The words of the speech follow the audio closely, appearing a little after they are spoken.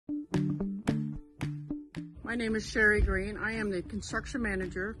My name is Sheri Green. I am the construction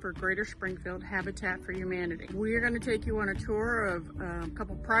manager for Greater Springfield Habitat for Humanity. We are going to take you on a tour of a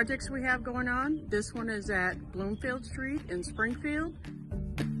couple projects we have going on. This one is at Bloomfield Street in Springfield.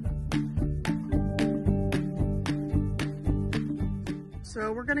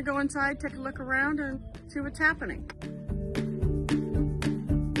 So we're going to go inside, take a look around, and see what's happening.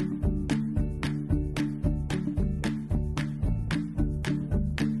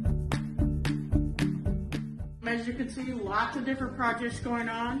 As you can see, lots of different projects going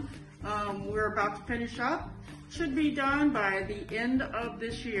on. We're about to finish up. Should be done by the end of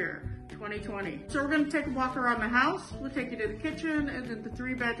this year, 2020. So we're going to take a walk around the house. We'll take you to the kitchen and then the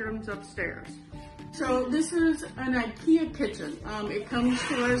 3 bedrooms upstairs. So this is an IKEA kitchen. It comes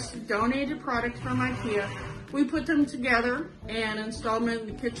to us donated products from IKEA. We put them together and install them in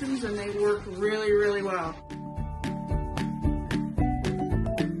the kitchens, and they work really, really well.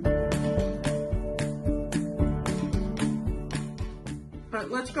 But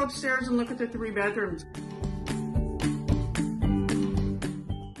let's go upstairs and look at the 3 bedrooms.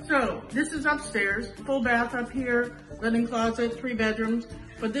 So this is upstairs, full bath up here, linen closet, 3 bedrooms.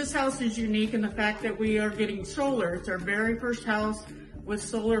 But this house is unique in the fact that we are getting solar. It's our very first house with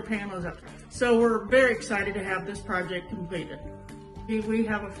solar panels up. So we're very excited to have this project completed. We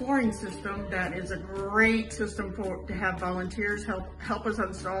have a flooring system that is a great system to have volunteers help us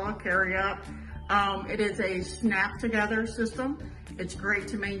install, carry up. It is a snap together system. It's great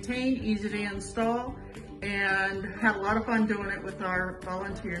to maintain, easy to install, and had a lot of fun doing it with our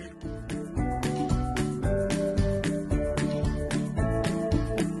volunteers.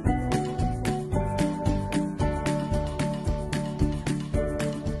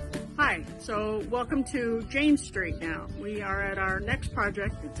 Hi, so welcome to James Street now. We are at our next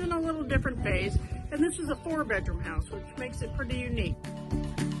project. It's in a little different phase, and this is a 4-bedroom house, which makes it pretty unique.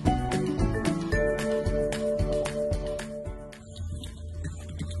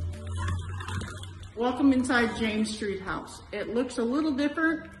 Welcome inside James Street house. It looks a little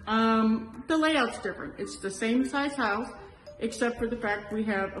different. The layout's different. It's the same size house, except for the fact we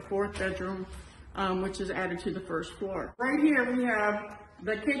have a 4th bedroom, which is added to the 1st floor. Right here we have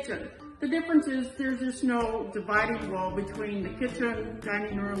the kitchen. The difference is there's just no dividing wall between the kitchen,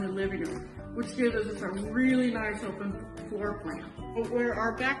 dining room, and living room, which gives us a really nice open floor plan. But where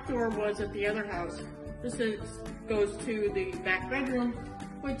our back door was at the other house, goes to the back bedroom,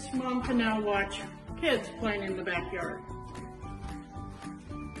 which Mom can now watch kids playing in the backyard.